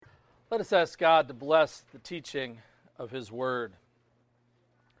Let us ask God to bless the teaching of His Word.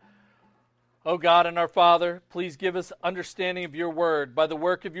 O God and our Father, please give us understanding of your Word by the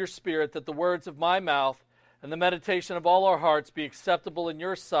work of your Spirit, that the words of my mouth and the meditation of all our hearts be acceptable in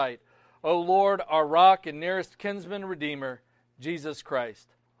your sight. O Lord, our rock and nearest kinsman Redeemer, Jesus Christ.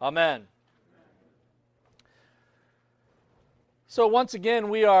 Amen. So once again,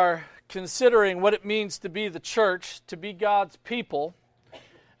 we are considering what it means to be the church, to be God's people.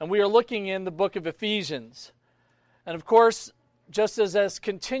 And we are looking in the book of Ephesians. And of course, just as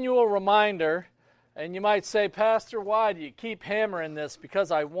continual reminder, and you might say, Pastor, why do you keep hammering this? Because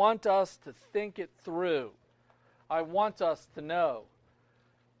I want us to think it through. I want us to know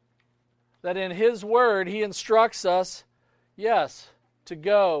that in His Word, He instructs us, yes, to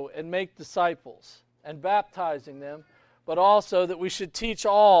go and make disciples and baptizing them, but also that we should teach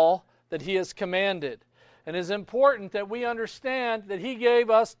all that He has commanded. And it is important that we understand that He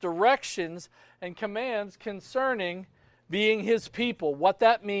gave us directions and commands concerning being His people, what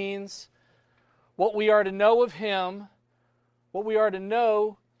that means, what we are to know of Him, what we are to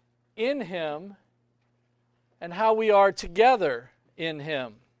know in Him, and how we are together in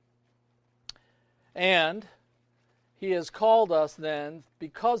Him. And He has called us then,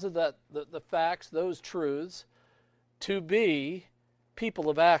 because of the facts, those truths, to be people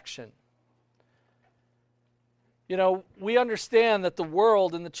of action. You know, we understand that the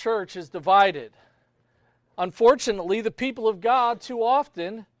world and the church is divided. Unfortunately, the people of God too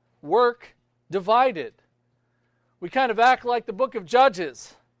often work divided. We kind of act like the book of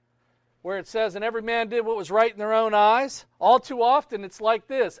Judges, where it says, and every man did what was right in their own eyes. All too often it's like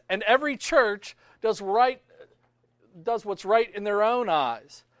this, and every church does what's right in their own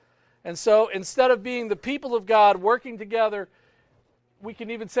eyes. And so instead of being the people of God working together, we can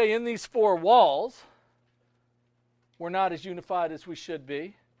even say in these four walls, we're not as unified as we should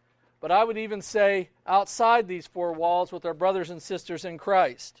be. But I would even say outside these four walls with our brothers and sisters in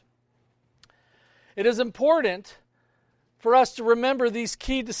Christ. It is important for us to remember these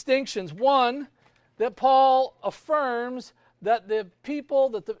key distinctions. One, that Paul affirms that the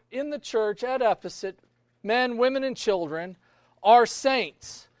people in the church at Ephesus, men, women, and children, are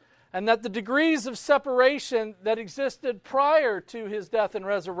saints. And that the degrees of separation that existed prior to His death and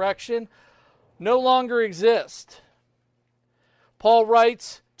resurrection no longer exist. Paul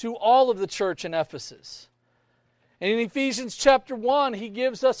writes to all of the church in Ephesus. And in Ephesians chapter 1, he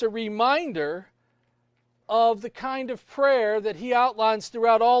gives us a reminder of the kind of prayer that he outlines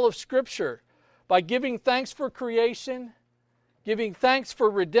throughout all of Scripture by giving thanks for creation, giving thanks for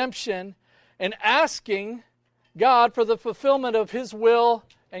redemption, and asking God for the fulfillment of His will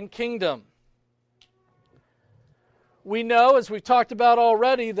and kingdom. We know, as we've talked about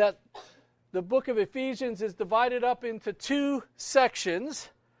already, that the book of Ephesians is divided up into two sections.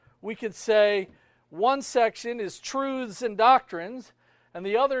 We could say one section is truths and doctrines, and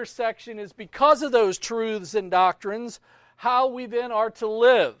the other section is, because of those truths and doctrines, how we then are to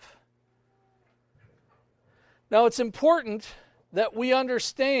live. Now, it's important that we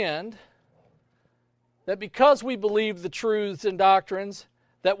understand that because we believe the truths and doctrines,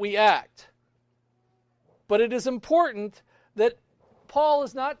 that we act. But it is important that Paul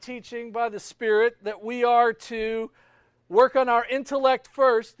is not teaching by the Spirit that we are to work on our intellect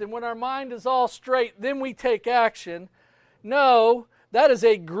first, and when our mind is all straight, then we take action. No, that is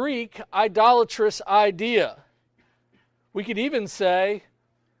a Greek idolatrous idea. We could even say,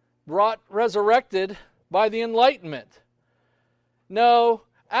 resurrected by the Enlightenment. No,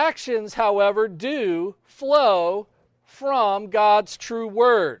 actions, however, do flow from God's true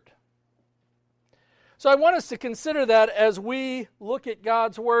Word. So I want us to consider that as we look at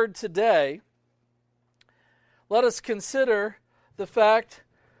God's Word today. Let us consider the fact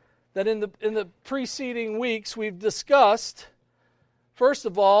that in the preceding weeks we've discussed, first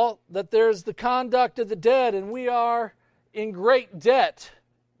of all, that there's the conduct of the dead, and we are in great debt,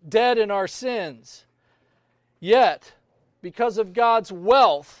 dead in our sins. Yet, because of God's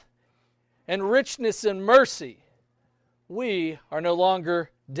wealth and richness and mercy, we are no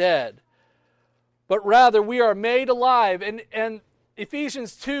longer dead. But rather, we are made alive. And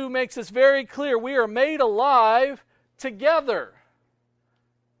Ephesians 2 makes this very clear. We are made alive together.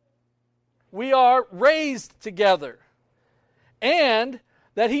 We are raised together. And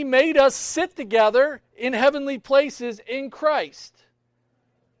that He made us sit together in heavenly places in Christ.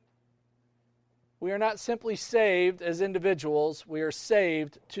 We are not simply saved as individuals. We are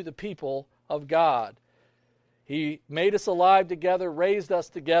saved to the people of God. He made us alive together, raised us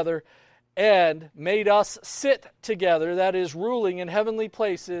together, and made us sit together, that is, ruling in heavenly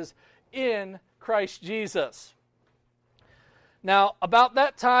places in Christ Jesus. Now, about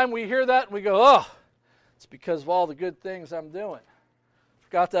that time, we hear that and we go, oh, it's because of all the good things I'm doing.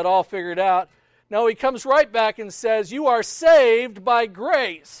 Got that all figured out. No, he comes right back and says, you are saved by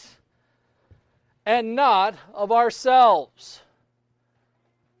grace and not of ourselves.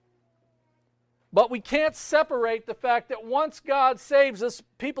 But we can't separate the fact that once God saves us,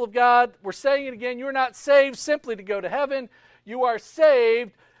 people of God, we're saying it again, you're not saved simply to go to heaven. You are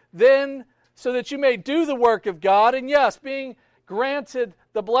saved then so that you may do the work of God. And yes, being granted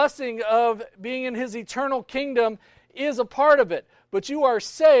the blessing of being in His eternal kingdom is a part of it. But you are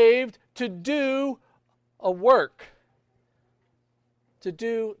saved to do a work. To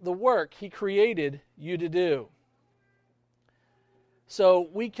do the work He created you to do. So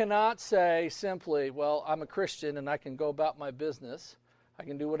we cannot say simply, well, I'm a Christian and I can go about my business. I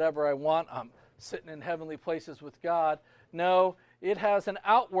can do whatever I want. I'm sitting in heavenly places with God. No, it has an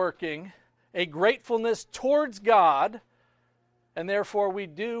outworking, a gratefulness towards God, and therefore we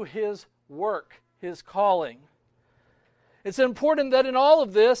do His work, His calling. It's important that in all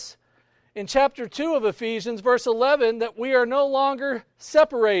of this, in chapter 2 of Ephesians, verse 11, that we are no longer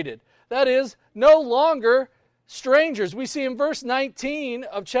separated. That is, no longer strangers. We see in verse 19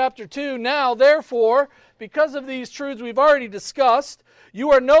 of chapter 2, now, therefore, because of these truths we've already discussed,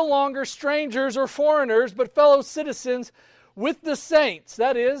 you are no longer strangers or foreigners, but fellow citizens with the saints.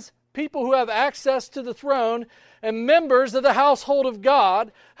 That is, people who have access to the throne and members of the household of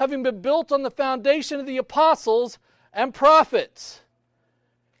God, having been built on the foundation of the apostles and prophets.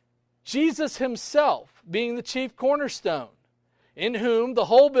 Jesus Himself being the chief cornerstone, in whom the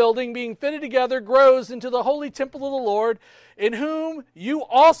whole building being fitted together grows into the holy temple of the Lord, in whom you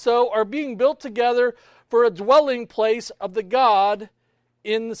also are being built together for a dwelling place of the God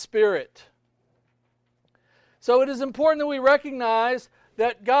in the Spirit. So it is important that we recognize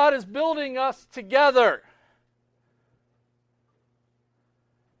that God is building us together.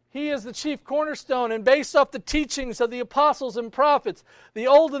 He is the chief cornerstone, and based off the teachings of the apostles and prophets, the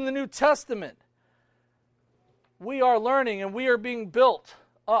Old and the New Testament, we are learning and we are being built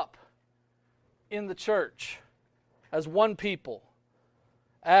up in the church as one people,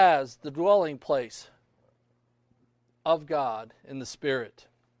 as the dwelling place of God in the Spirit.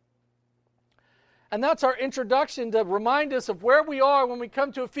 And that's our introduction to remind us of where we are when we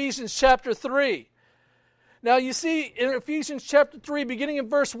come to Ephesians chapter 3. Now you see in Ephesians chapter 3, beginning in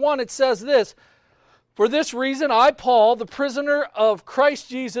verse 1, it says this, for this reason I, Paul, the prisoner of Christ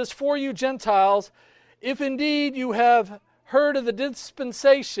Jesus, for you Gentiles, if indeed you have heard of the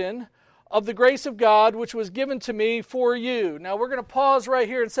dispensation of the grace of God, which was given to me for you. Now we're going to pause right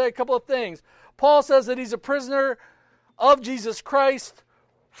here and say a couple of things. Paul says that he's a prisoner of Jesus Christ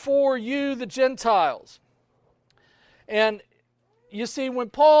for you, the Gentiles. And you see,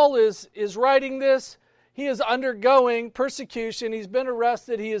 when Paul is writing this, he is undergoing persecution. He's been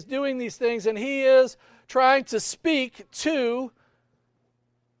arrested. He is doing these things, and he is trying to speak to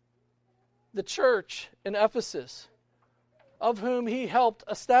the church in Ephesus, of whom he helped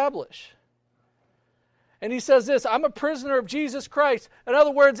establish. And he says this, I'm a prisoner of Jesus Christ. In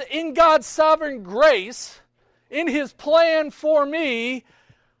other words, in God's sovereign grace, in His plan for me,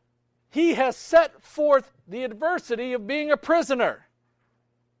 He has set forth the adversity of being a prisoner.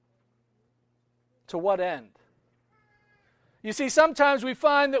 To what end? You see, sometimes we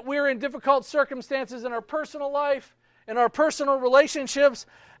find that we're in difficult circumstances in our personal life, in our personal relationships,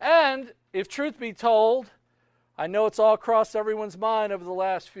 and if truth be told, I know it's all crossed everyone's mind over the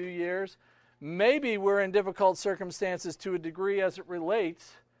last few years, maybe we're in difficult circumstances to a degree as it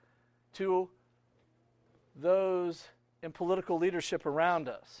relates to those in political leadership around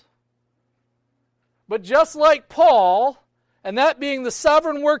us. But just like Paul, and that being the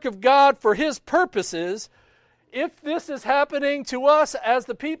sovereign work of God for His purposes, if this is happening to us as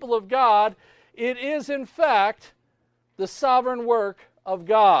the people of God, it is in fact the sovereign work of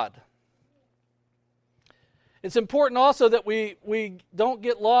God. It's important also that we don't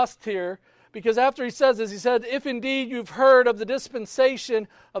get lost here, because after he says this, he said, if indeed you've heard of the dispensation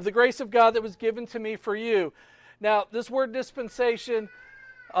of the grace of God that was given to me for you. Now, this word dispensation,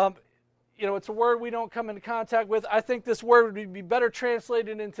 it's a word we don't come into contact with. I think this word would be better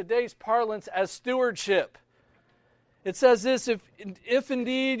translated in today's parlance as stewardship. It says this, if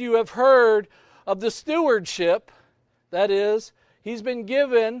indeed you have heard of the stewardship, that is, he's been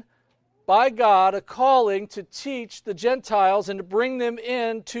given by God a calling to teach the Gentiles and to bring them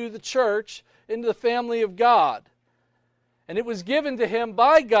into the church, into the family of God. And it was given to him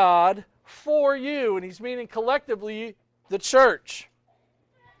by God for you, and he's meaning collectively the church.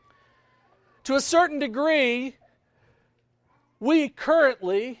 To a certain degree, we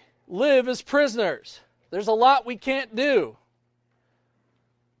currently live as prisoners. There's a lot we can't do.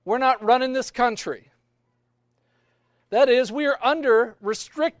 we're not running this country. That is, we are under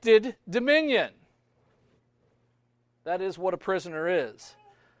restricted dominion. That is what a prisoner is.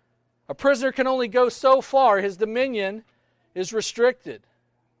 A prisoner can only go so far. His dominion is restricted.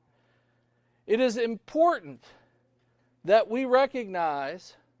 It is important that we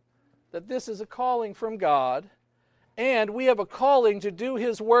recognize that this is a calling from God, and we have a calling to do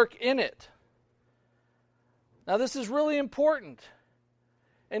His work in it. Now, this is really important.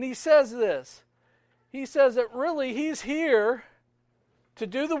 And he says this. He says that really He's here to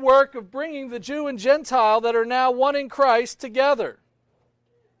do the work of bringing the Jew and Gentile that are now one in Christ together.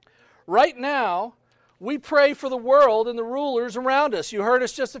 Right now, we pray for the world and the rulers around us. You heard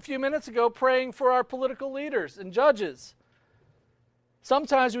us just a few minutes ago praying for our political leaders and judges.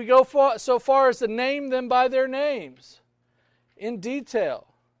 Sometimes we go so far as to name them by their names in detail.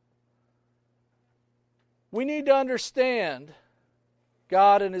 We need to understand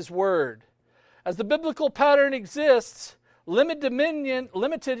God and His Word. As the biblical pattern exists, limited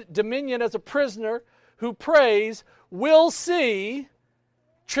dominion as a prisoner who prays will see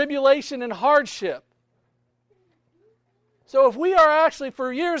tribulation and hardship. So if we are actually,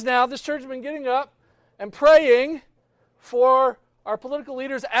 for years now, this church has been getting up and praying for our political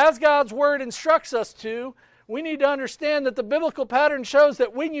leaders as God's Word instructs us to, we need to understand that the biblical pattern shows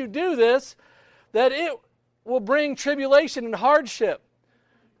that when you do this, that it will bring tribulation and hardship.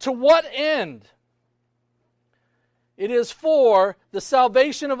 To what end? It is for the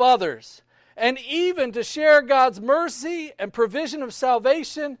salvation of others, and even to share God's mercy and provision of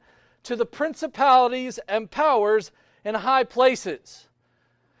salvation to the principalities and powers in high places.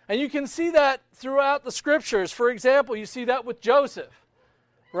 And you can see that throughout the Scriptures. For example, you see that with Joseph,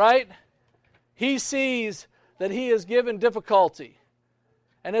 right? He sees that he is given difficulty.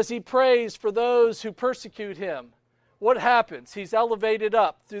 And as he prays for those who persecute him, what happens? He's elevated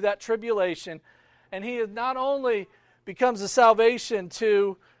up through that tribulation, and he not only becomes a salvation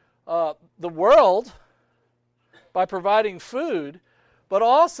to the world by providing food, but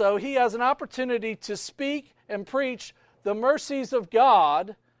also he has an opportunity to speak and preach the mercies of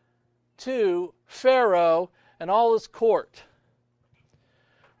God to Pharaoh and all his court.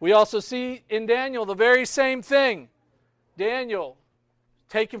 We also see in Daniel the very same thing. Daniel,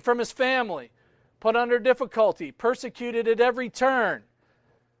 taken from his family, put under difficulty, persecuted at every turn.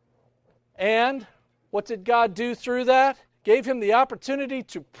 And what did God do through that? Gave him the opportunity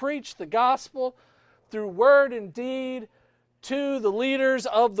to preach the gospel through word and deed to the leaders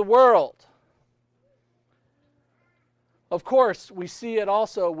of the world. Of course, we see it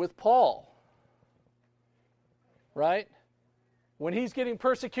also with Paul. Right? When he's getting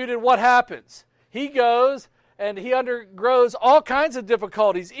persecuted, what happens? He goes and he undergoes all kinds of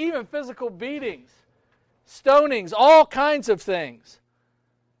difficulties, even physical beatings, stonings, all kinds of things.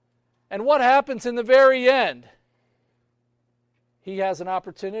 And what happens in the very end? He has an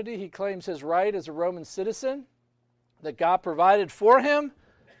opportunity. He claims his right as a Roman citizen that God provided for him.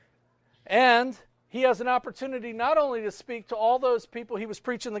 And he has an opportunity not only to speak to all those people he was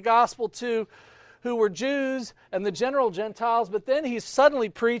preaching the gospel to who were Jews and the general Gentiles, but then he's suddenly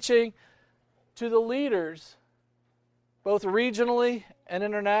preaching to the leaders, both regionally and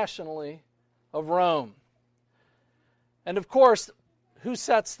internationally, of Rome. And of course, who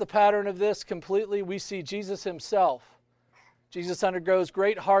sets the pattern of this completely? We see Jesus himself. Jesus undergoes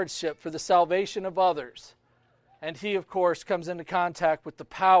great hardship for the salvation of others. And he, of course, comes into contact with the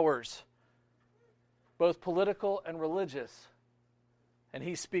powers, both political and religious. And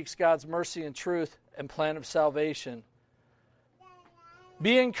he speaks God's mercy and truth and plan of salvation.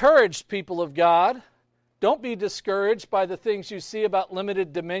 Be encouraged, people of God. Don't be discouraged by the things you see about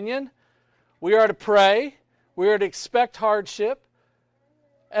limited dominion. We are to pray. We are to expect hardship.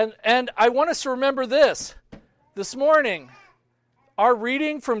 And I want us to remember this. This morning, our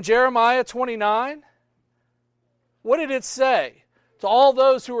reading from Jeremiah 29, what did it say to all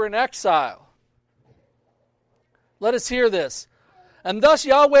those who are in exile? Let us hear this. And thus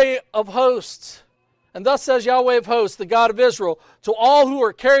Yahweh of hosts, and thus says Yahweh of hosts, the God of Israel, to all who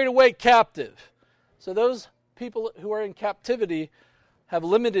are carried away captive. So those people who are in captivity have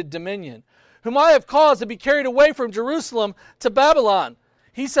limited dominion. Whom I have caused to be carried away from Jerusalem to Babylon.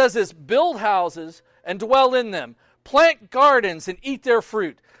 He says this, build houses and dwell in them. Plant gardens and eat their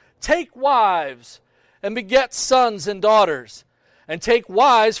fruit. Take wives and beget sons and daughters. And take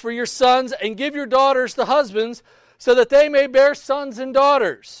wives for your sons and give your daughters to husbands, so that they may bear sons and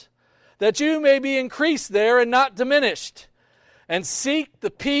daughters, that you may be increased there and not diminished. And seek the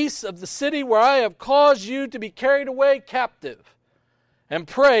peace of the city where I have caused you to be carried away captive, and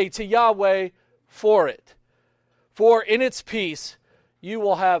pray to Yahweh for it. For in its peace you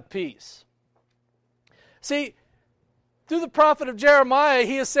will have peace. See, through the prophet of Jeremiah,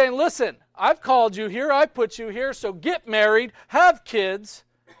 he is saying, listen, I've called you here, I put you here, so get married, have kids,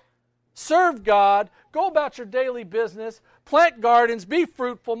 serve God, go about your daily business, plant gardens, be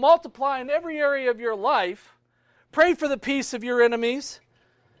fruitful, multiply in every area of your life, pray for the peace of your enemies.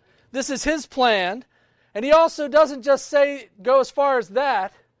 This is his plan. And he also doesn't just go as far as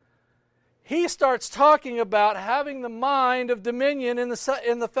that. He starts talking about having the mind of dominion in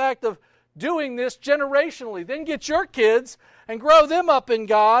the fact of doing this generationally. Then get your kids and grow them up in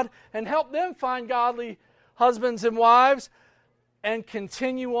God and help them find godly husbands and wives and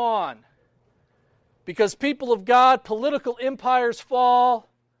continue on. Because people of God, political empires fall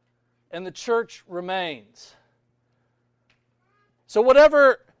and the church remains. So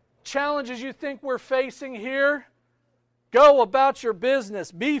whatever challenges you think we're facing here, go about your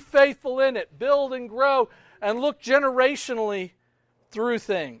business. Be faithful in it. Build and grow and look generationally through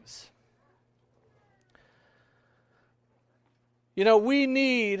things. You know, we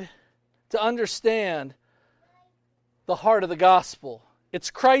need to understand the heart of the gospel.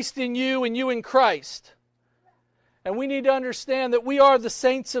 It's Christ in you and you in Christ. And we need to understand that we are the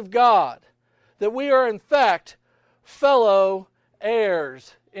saints of God, that we are in fact fellow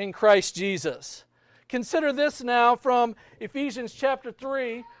heirs in Christ Jesus. Consider this now from Ephesians chapter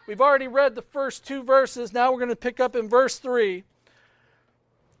 3. We've already read the first 2 verses. Now we're going to pick up in verse 3,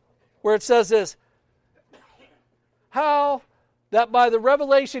 where it says this: how that by the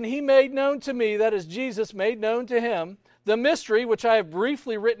revelation he made known to me, that is Jesus made known to him, the mystery which I have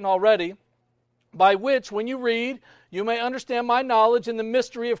briefly written already, by which, when you read, you may understand my knowledge in the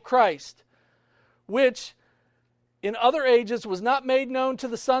mystery of Christ, which in other ages was not made known to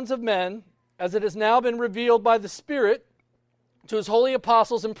the sons of men, as it has now been revealed by the Spirit to his holy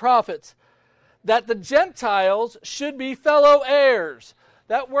apostles and prophets, that the Gentiles should be fellow heirs.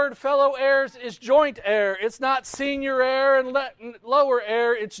 That word fellow heirs is joint heir. It's not senior heir and lower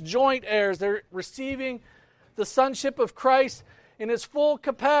heir, it's joint heirs. They're receiving the sonship of Christ in his full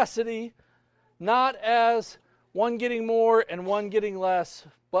capacity, not as one getting more and one getting less,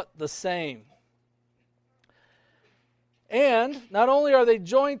 but the same. And not only are they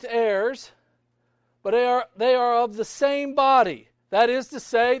joint heirs, but they are of the same body. That is to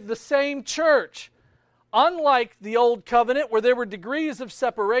say, the same church. Unlike the old covenant where there were degrees of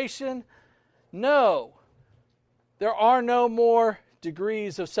separation, no, there are no more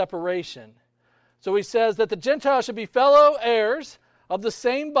degrees of separation. So he says that the Gentiles should be fellow heirs of the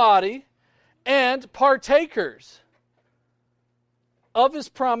same body and partakers of his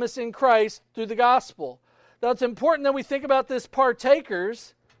promise in Christ through the gospel. Now it's important that we think about this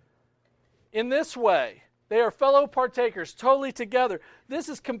partakers in this way. They are fellow partakers, totally together. This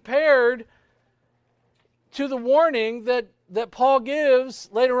is compared to the warning that Paul gives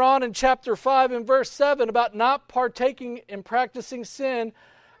later on in chapter 5 and verse 7 about not partaking and practicing sin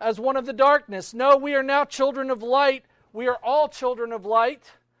as one of the darkness. No, we are now children of light. We are all children of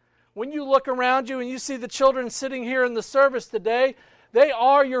light. When you look around you and you see the children sitting here in the service today, they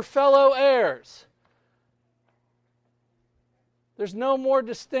are your fellow heirs. There's no more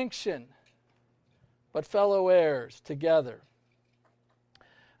distinction, but fellow heirs together.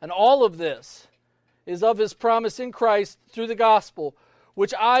 And all of this is of his promise in Christ through the gospel,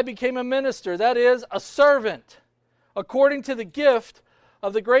 which I became a minister, that is, a servant, according to the gift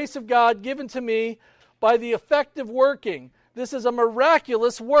of the grace of God given to me by the effective working. This is a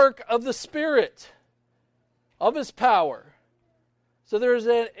miraculous work of the Spirit, of his power. So there is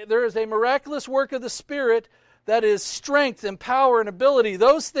a miraculous work of the Spirit that is strength and power and ability.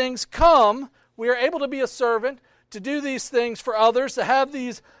 Those things come. We are able to be a servant, to do these things for others, to have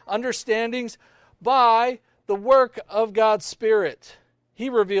these understandings by the work of God's Spirit. He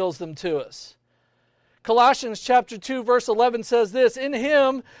reveals them to us. Colossians chapter 2 verse 11 says this: in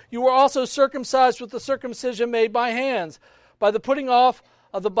him you were also circumcised with the circumcision made by hands, by the putting off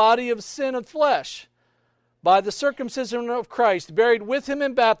of the body of sin of flesh, by the circumcision of Christ, buried with him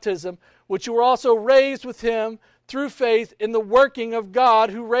in baptism, which you were also raised with him through faith in the working of God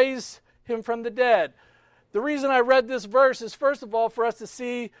who raised him from the dead. The reason I read this verse is, first of all, for us to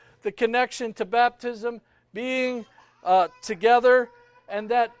see the connection to baptism being together, and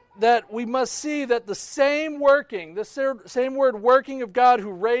that we must see that the same working, the same word working of God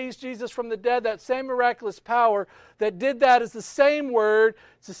who raised Jesus from the dead, that same miraculous power that did that is the same word,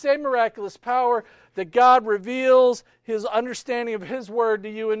 it's the same miraculous power that God reveals his understanding of his word to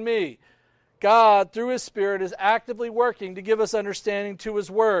you and me. God, through his Spirit, is actively working to give us understanding to his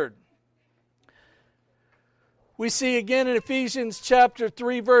word. We see again in Ephesians chapter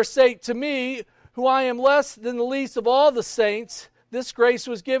 3, verse 8, to me, who I am less than the least of all the saints, this grace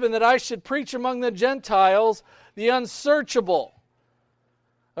was given that I should preach among the Gentiles the unsearchable.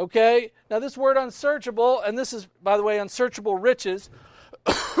 Okay? Now this word unsearchable, and this is, by the way, unsearchable riches,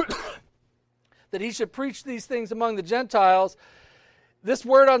 that he should preach these things among the Gentiles. This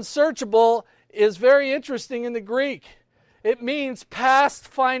word unsearchable is very interesting in the Greek. It means past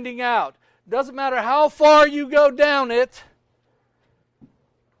finding out. Doesn't matter how far you go down it,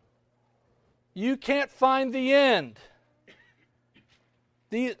 you can't find the end.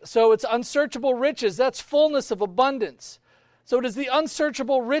 So it's unsearchable riches. That's fullness of abundance. So it is the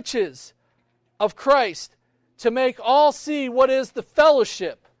unsearchable riches of Christ to make all see what is the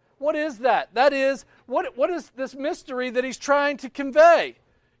fellowship. What is that? That is, what is this mystery that he's trying to convey?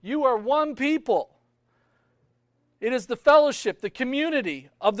 You are one people. It is the fellowship, the community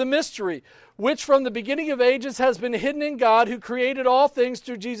of the mystery, which from the beginning of ages has been hidden in God, who created all things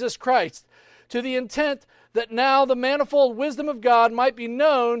through Jesus Christ, to the intent that now the manifold wisdom of God might be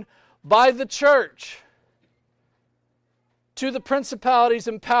known by the church to the principalities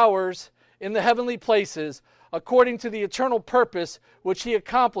and powers in the heavenly places, according to the eternal purpose which he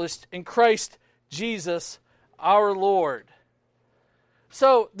accomplished in Christ Jesus our Lord.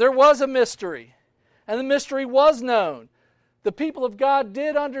 So there was a mystery, and the mystery was known. The people of God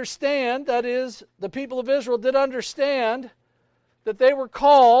did understand, that is, the people of Israel did understand that they were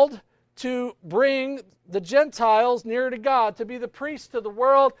called to bring the Gentiles nearer to God, to be the priests to the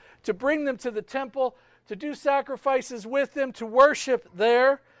world, to bring them to the temple, to do sacrifices with them, to worship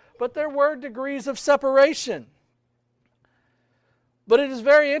there. But there were degrees of separation. But it is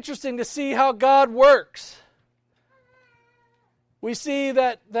very interesting to see how God works. We see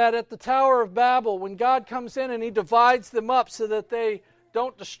that at the Tower of Babel, when God comes in and he divides them up so that they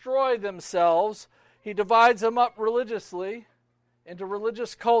don't destroy themselves, he divides them up religiously into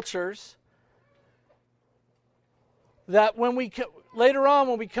religious cultures, that when later on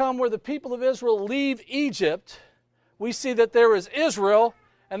when we come where the people of Israel leave Egypt, we see that there is Israel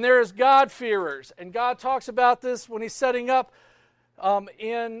and there is God-fearers. And God talks about this when he's setting up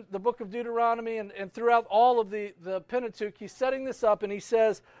in the book of Deuteronomy and throughout all of the Pentateuch. He's setting this up and he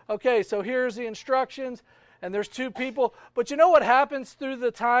says, okay, so here's the instructions, and there's two people. But you know what happens through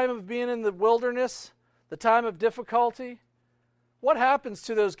the time of being in the wilderness, the time of difficulty? What happens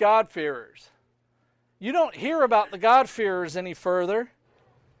to those God-fearers? You don't hear about the God-fearers any further.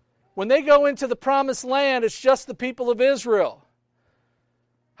 When they go into the promised land, it's just the people of Israel.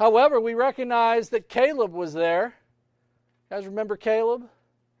 However, we recognize that Caleb was there. You guys remember Caleb?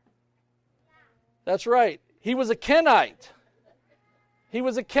 That's right. He was a Kenite. He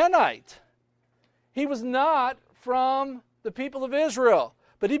was a Kenite. He was not from the people of Israel,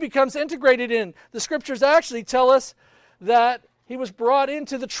 but he becomes integrated in. The scriptures actually tell us that he was brought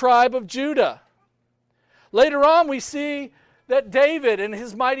into the tribe of Judah. Later on, we see that David and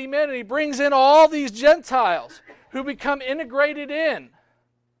his mighty men, and he brings in all these Gentiles who become integrated in.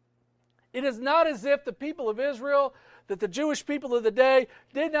 It is not as if the people of Israel, that the Jewish people of the day,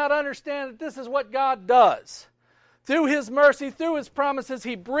 did not understand that this is what God does. Through his mercy, through his promises,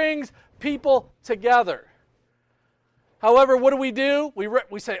 he brings people together. However, what do?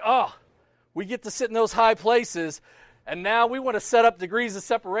 We say, oh, we get to sit in those high places, and now we want to set up degrees of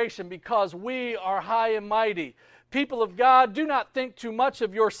separation because we are high and mighty. People of God, do not think too much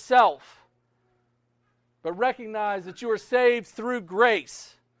of yourself, but recognize that you are saved through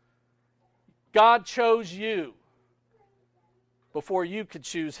grace. God chose you before you could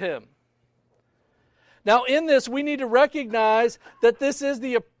choose him. Now in this, we need to recognize that this is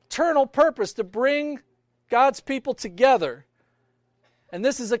the eternal purpose, to bring God's people together. And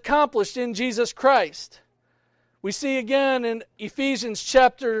this is accomplished in Jesus Christ. We see again in Ephesians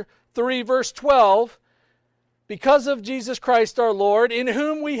chapter 3, verse 12, because of Jesus Christ our Lord, in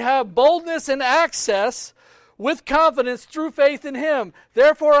whom we have boldness and access with confidence through faith in him.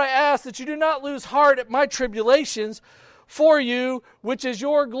 Therefore I ask that you do not lose heart at my tribulations for you, which is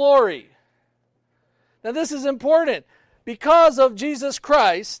your glory. Now this is important. Because of Jesus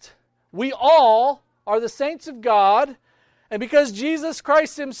Christ, we all are the saints of God, and because Jesus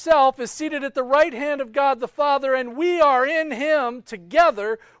Christ himself is seated at the right hand of God the Father, and we are in him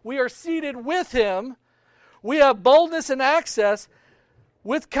together, we are seated with him, we have boldness and access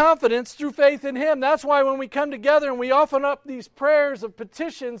with confidence through faith in him. That's why when we come together and we offer up these prayers of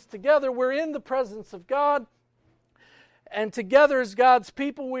petitions together, we're in the presence of God. And together as God's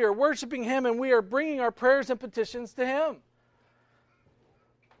people, we are worshiping him and we are bringing our prayers and petitions to him.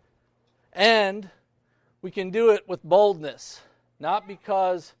 And we can do it with boldness, not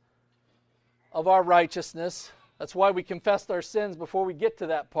because of our righteousness. That's why we confessed our sins before we get to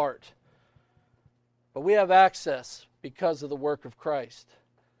that part. But we have access because of the work of Christ.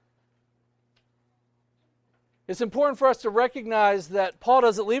 It's important for us to recognize that Paul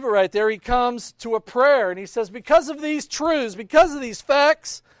doesn't leave it right there. He comes to a prayer and he says, because of these truths, because of these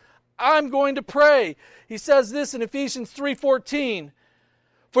facts, I'm going to pray. He says this in Ephesians 3:14.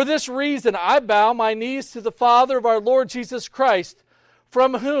 For this reason I bow my knees to the Father of our Lord Jesus Christ,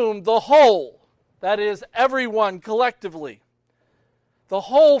 from whom the whole, that is everyone collectively, the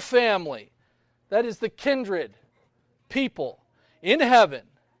whole family, that is the kindred people in heaven.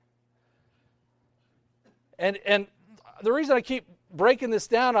 And the reason I keep breaking this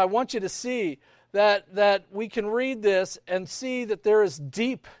down, I want you to see that we can read this and see that there is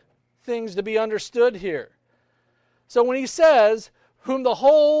deep things to be understood here. So when he says, whom the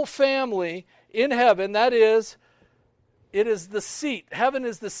whole family in heaven, that is, it is the seat. Heaven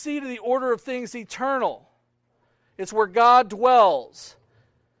is the seat of the order of things eternal. It's where God dwells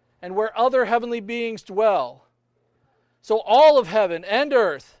and where other heavenly beings dwell. So all of heaven and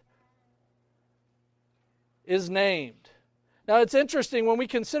earth is named. Now it's interesting when we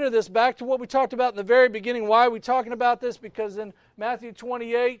consider this back to what we talked about in the very beginning. Why are we talking about this? Because in Matthew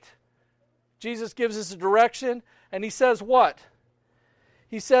 28, Jesus gives us a direction, and he says what?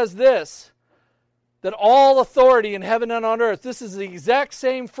 He says this, that all authority in heaven and on earth, this is the exact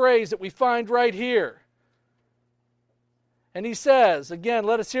same phrase that we find right here. And he says, again,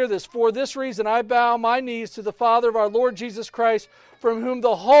 let us hear this, for this reason I bow my knees to the Father of our Lord Jesus Christ, from whom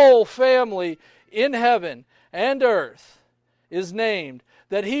the whole family in heaven and earth is named,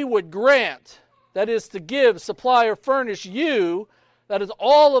 that he would grant, that is to give, supply, or furnish you, that is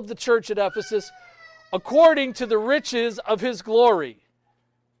all of the church at Ephesus, according to the riches of his glory,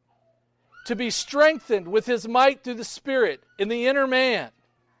 to be strengthened with his might through the Spirit in the inner man.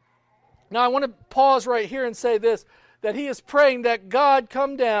 Now I want to pause right here and say this, that he is praying that God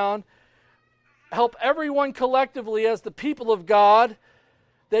come down, help everyone collectively as the people of God,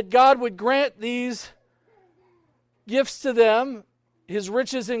 that God would grant these gifts to them, his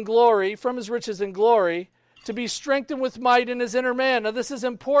riches and glory, from his riches and glory, to be strengthened with might in his inner man. Now this is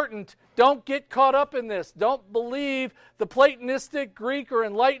important. Don't get caught up in this. Don't believe the Platonistic, Greek, or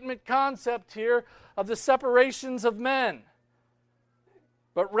Enlightenment concept here of the separations of men.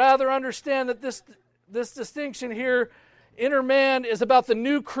 But rather understand that this distinction here, inner man, is about the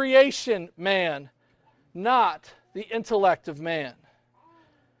new creation man, not the intellect of man.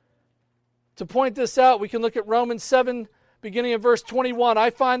 To point this out, we can look at Romans 7, beginning in verse 21.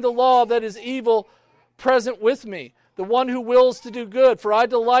 I find the law that is evil present with me, the one who wills to do good. For I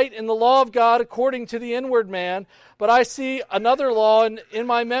delight in the law of God according to the inward man, but I see another law in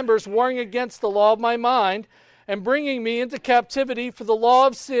my members warring against the law of my mind, and bringing me into captivity for the law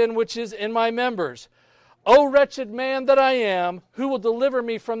of sin which is in my members. O wretched man that I am, who will deliver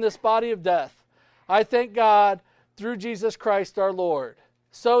me from this body of death? I thank God through Jesus Christ our Lord.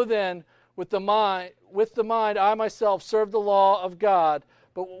 So then, with the mind I myself serve the law of God,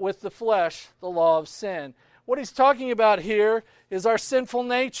 but with the flesh the law of sin. What he's talking about here is our sinful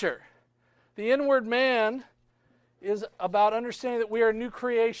nature. The inward man is about understanding that we are a new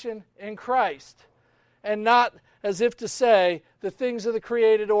creation in Christ, and not as if to say the things of the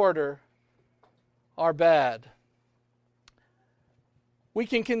created order are bad. We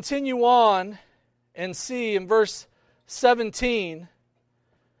can continue on and see in verse 17,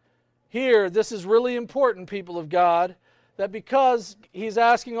 here, this is really important, people of God, that because he's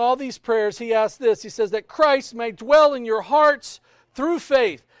asking all these prayers, he asks this. He says that Christ may dwell in your hearts through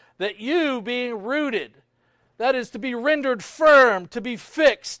faith, that you being rooted, that is to be rendered firm, to be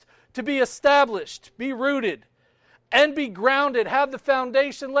fixed, to be established, be rooted, and be grounded, have the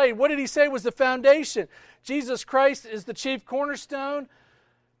foundation laid. What did he say was the foundation? Jesus Christ is the chief cornerstone,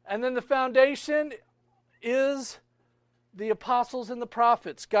 and then the foundation is the apostles and the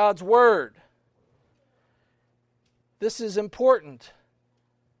prophets, God's word. This is important.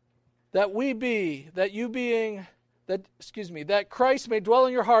 That Christ may dwell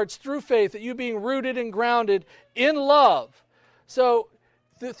in your hearts through faith, that you being rooted and grounded in love. So,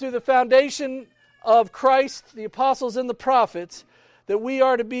 through the foundation of Christ, the apostles and the prophets, that we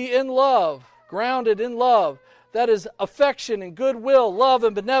are to be in love, grounded in love. That is affection and goodwill, love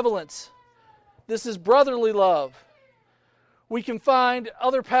and benevolence. This is brotherly love. We can find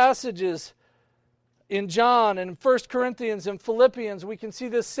other passages in John and in 1 Corinthians and Philippians. We can see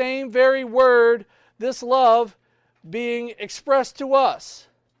this same very word, this love, being expressed to us.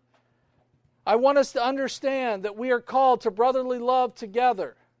 I want us to understand that we are called to brotherly love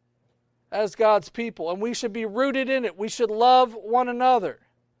together as God's people, and we should be rooted in it. We should love one another.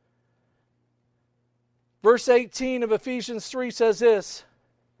 Verse 18 of Ephesians 3 says this,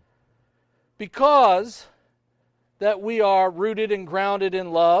 because that we are rooted and grounded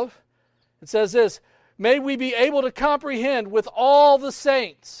in love. It says this, may we be able to comprehend with all the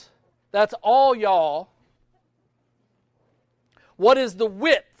saints, that's all y'all, what is the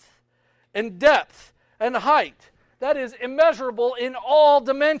width and depth and height, that is immeasurable in all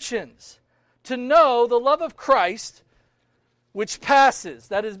dimensions, to know the love of Christ, which passes,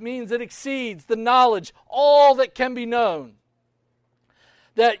 that is, means it exceeds the knowledge, all that can be known,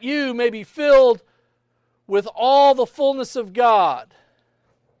 that you may be filled with all the fullness of God.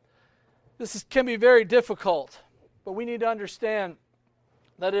 Can be very difficult, but we need to understand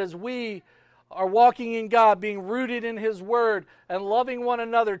that as we are walking in God, being rooted in His Word, and loving one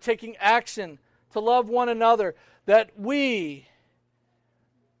another, taking action to love one another, that we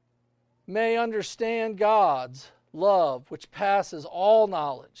may understand God's love, which passes all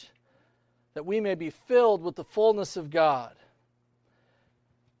knowledge, that we may be filled with the fullness of God.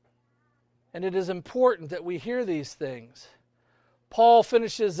 And it is important that we hear these things. Paul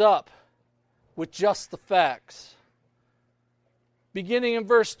finishes up with just the facts. Beginning in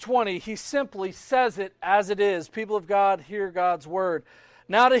verse 20, he simply says it as it is. People of God, hear God's word.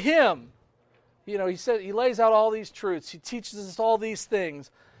 Now to him, he lays out all these truths. He teaches us all these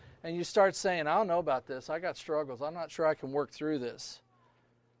things. And you start saying, I don't know about this. I got struggles. I'm not sure I can work through this.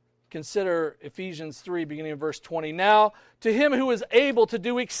 Consider Ephesians 3, beginning in verse 20. Now, to him who is able to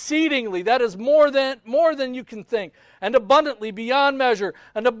do exceedingly, that is more than you can think, and abundantly beyond measure,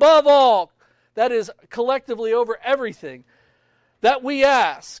 and above all, that is collectively over everything, that we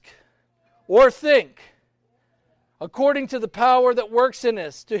ask or think, according to the power that works in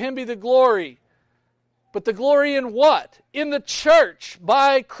us, to him be the glory. But the glory in what? In the church,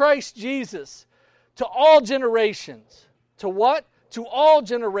 by Christ Jesus, to all generations. To what? To all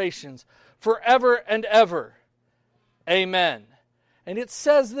generations, forever and ever. Amen. And it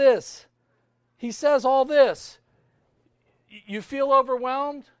says this. He says all this. You feel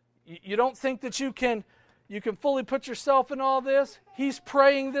overwhelmed? You don't think that you can fully put yourself in all this? He's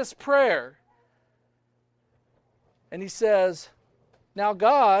praying this prayer. And he says, now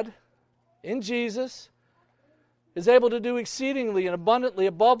God, in Jesus, is able to do exceedingly and abundantly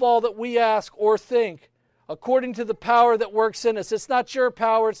above all that we ask or think, according to the power that works in us. It's not your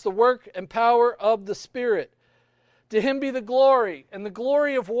power, it's the work and power of the Spirit. To him be the glory. And the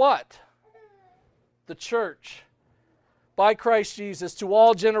glory of what? The church. By Christ Jesus, to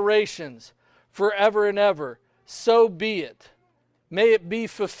all generations, forever and ever. So be it. May it be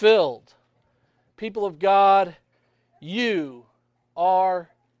fulfilled. People of God, you are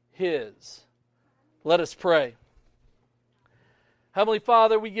His. Let us pray. Heavenly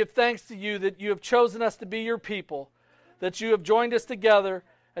Father, we give thanks to you that you have chosen us to be your people, that you have joined us together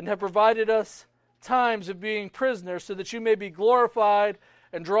and have provided us times of being prisoners so that you may be glorified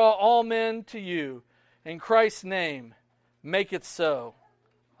and draw all men to you. In Christ's name, make it so.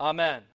 Amen.